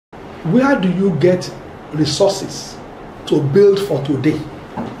where do you get resources to build for today?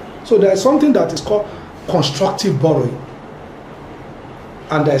 So there's something that is called constructive borrowing,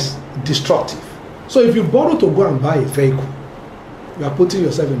 and there's destructive. So if you borrow to go and buy a vehicle, you are putting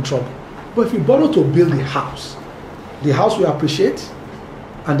yourself in trouble. But if you borrow to build a house, the house will appreciate,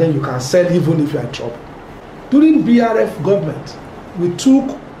 and then you can sell even if you are in trouble. During BRF government, we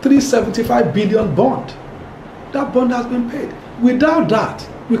took 375 billion bond. That bond has been paid. Without that,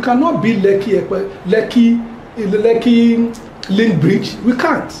 we cannot build Lekki Link Bridge. We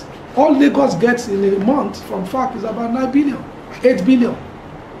can't. All Lagos gets in a month from FAC is about 9 billion, 8 billion.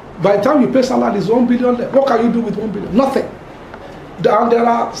 By the time you pay salary, it's 1 billion left. What can you do with 1 billion? Nothing. And there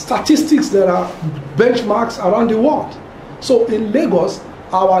are statistics, there are benchmarks around the world. So in Lagos,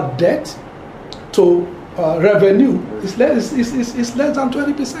 our debt to revenue is less than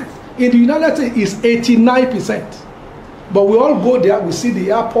 20%. In the United States, it's 89%. But we all go there, we see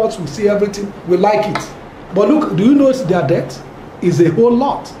the airports, we see everything, we like it. But look, do you notice their debt is a whole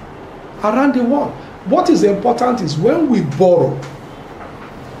lot around the world? What is important is when we borrow,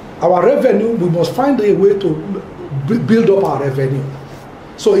 our revenue, we must find a way to build up our revenue.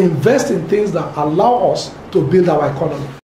 So invest in things that allow us to build our economy.